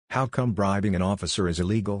How come bribing an officer is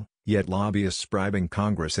illegal, yet lobbyists bribing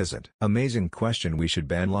Congress isn't? Amazing question. We should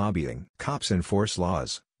ban lobbying. Cops enforce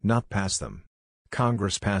laws, not pass them.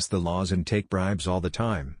 Congress pass the laws and take bribes all the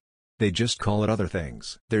time. They just call it other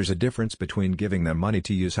things. There's a difference between giving them money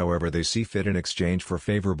to use however they see fit in exchange for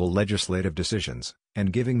favorable legislative decisions,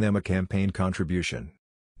 and giving them a campaign contribution.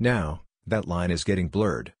 Now, that line is getting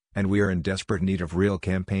blurred, and we are in desperate need of real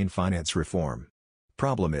campaign finance reform.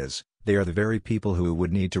 Problem is, they are the very people who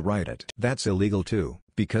would need to write it. That's illegal too,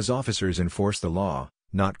 because officers enforce the law,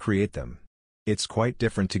 not create them. It's quite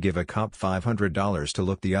different to give a cop $500 to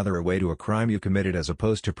look the other way to a crime you committed as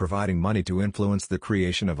opposed to providing money to influence the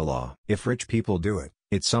creation of a law. If rich people do it,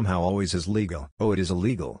 it somehow always is legal. Oh, it is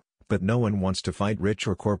illegal, but no one wants to fight rich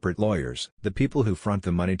or corporate lawyers. The people who front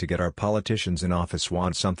the money to get our politicians in office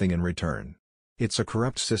want something in return. It's a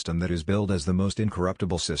corrupt system that is billed as the most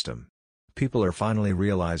incorruptible system. People are finally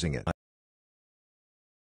realizing it.